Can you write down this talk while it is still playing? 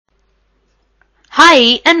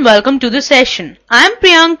Hi and welcome to the session. I am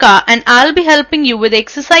Priyanka and I'll be helping you with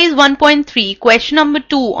exercise 1.3 question number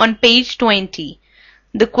 2 on page 20.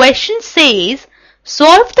 The question says,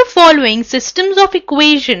 solve the following systems of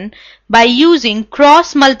equation by using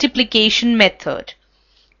cross multiplication method.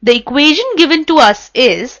 The equation given to us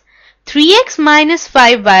is 3x minus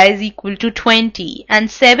 5y is equal to 20 and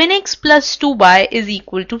 7x plus 2y is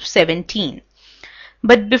equal to 17.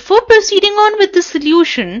 But before proceeding on with the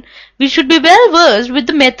solution, we should be well versed with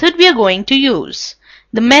the method we are going to use.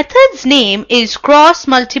 The method's name is cross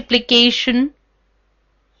multiplication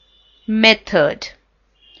method.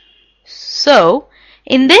 So,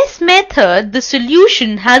 in this method, the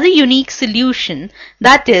solution has a unique solution.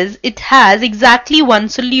 That is, it has exactly one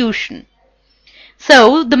solution.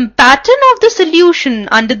 So, the pattern of the solution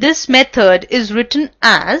under this method is written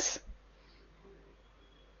as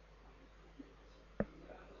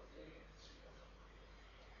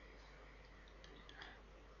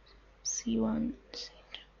C1, C2.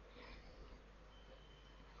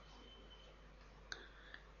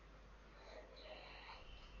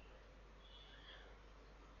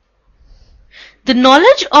 The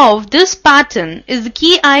knowledge of this pattern is the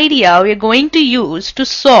key idea we are going to use to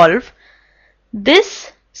solve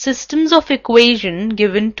this systems of equation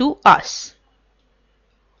given to us.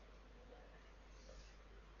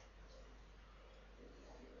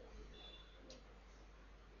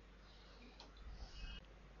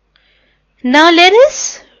 Now let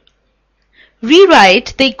us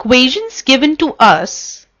rewrite the equations given to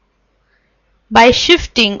us by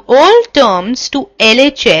shifting all terms to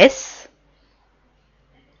LHS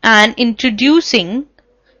and introducing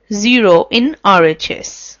 0 in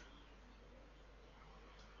RHS.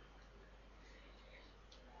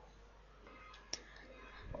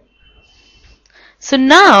 So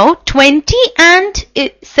now 20 and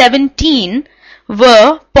 17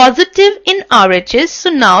 were positive in RHS, so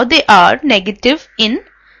now they are negative in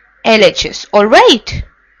LHS. Alright.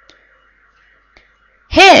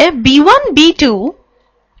 Here B1, B2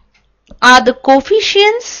 are the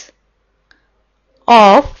coefficients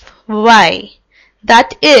of y.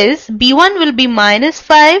 That is, B1 will be minus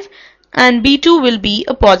 5 and B2 will be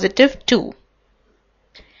a positive 2.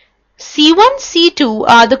 C1, C2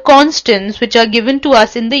 are the constants which are given to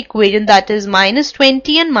us in the equation, that is minus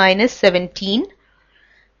 20 and minus 17.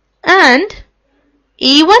 And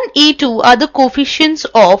A1, A2 are the coefficients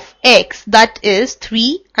of x, that is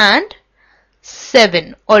 3 and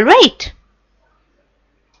 7. Alright.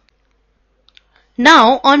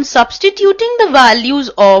 Now, on substituting the values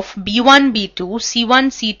of B1, B2,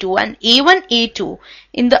 C1, C2 and A1, A2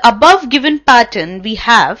 in the above given pattern, we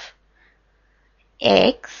have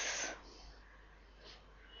x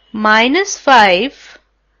minus 5,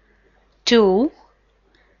 2,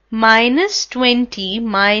 minus 20,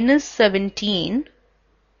 minus 17,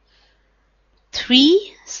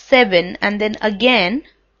 3, 7 and then again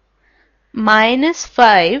minus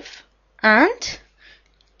 5 and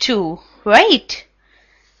 2, right?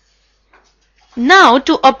 Now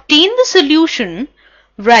to obtain the solution,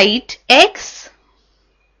 write x,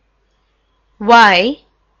 y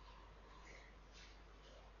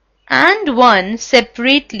and 1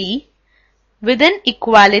 separately with an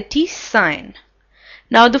equality sign.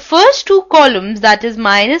 Now the first two columns, that is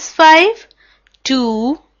minus 5,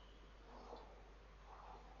 2,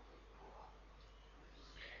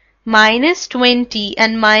 minus 20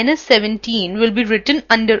 and minus 17 will be written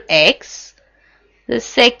under x. The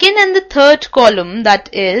second and the third column,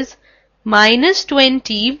 that is minus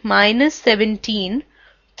 20, minus 17,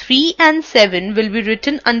 3 and 7 will be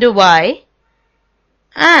written under y,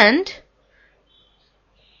 and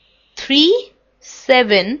 3,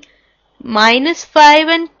 7, minus 5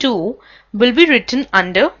 and 2 will be written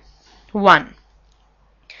under 1.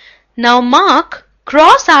 Now mark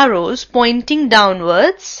cross arrows pointing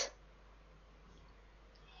downwards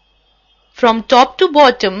from top to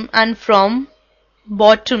bottom and from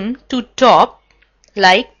bottom to top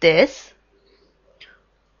like this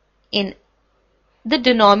in the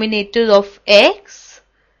denominators of x,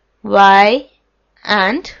 y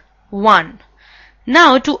and 1.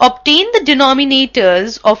 Now to obtain the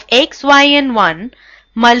denominators of x, y and 1,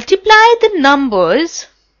 multiply the numbers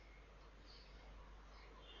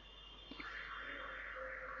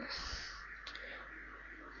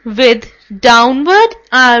with downward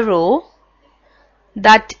arrow,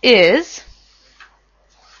 that is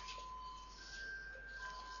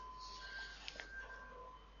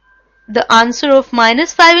the answer of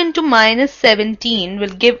minus 5 into minus 17 will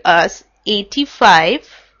give us 85,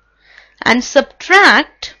 and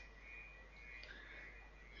subtract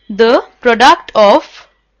the product of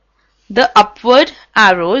the upward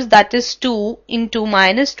arrows, that is 2 into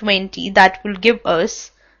minus 20, that will give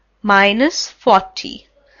us minus 40.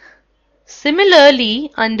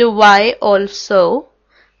 Similarly, under y also,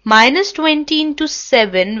 minus 20 into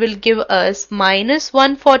 7 will give us minus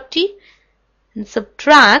 140, and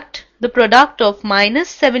subtract the product of minus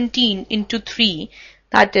 17 into 3,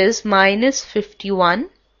 that is minus 51.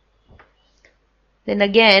 Then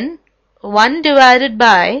again, 1 divided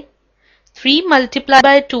by 3 multiplied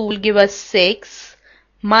by 2 will give us 6,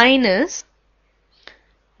 minus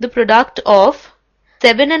the product of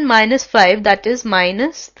 7 and minus 5, that is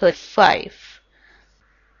minus 35.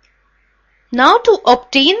 Now to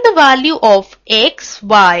obtain the value of x,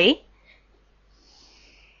 y,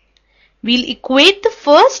 we'll equate the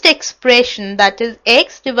first expression, that is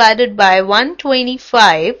x divided by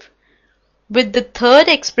 125, with the third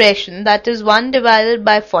expression, that is 1 divided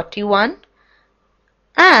by 41.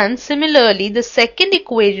 And similarly, the second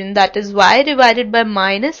equation, that is y divided by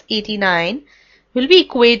minus 89, will be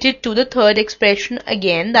equated to the third expression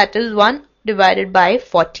again, that is 1 divided by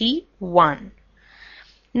 41.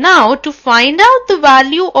 Now, to find out the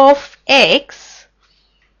value of x,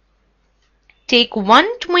 take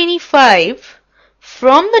 125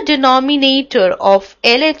 from the denominator of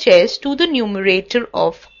LHS to the numerator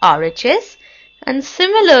of RHS, and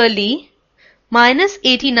similarly, minus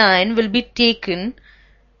 89 will be taken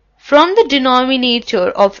from the denominator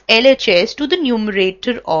of LHS to the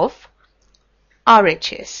numerator of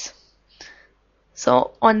RHS.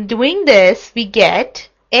 So on doing this, we get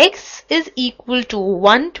x is equal to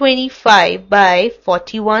 125 by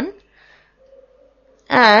 41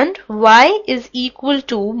 and y is equal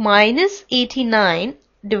to minus 89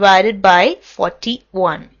 divided by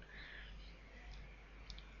 41.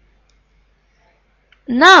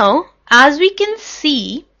 Now, as we can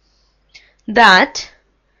see that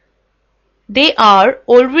they are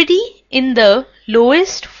already in the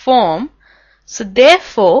lowest form, so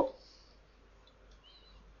therefore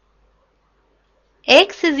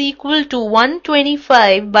x is equal to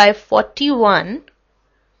 125 by 41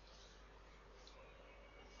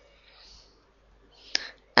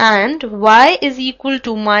 and y is equal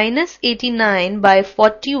to minus 89 by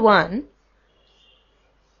 41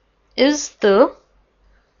 is the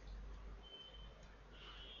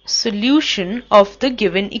solution of the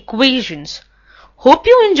given equations. Hope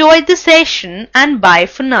you enjoyed the session, and bye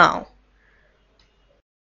for now.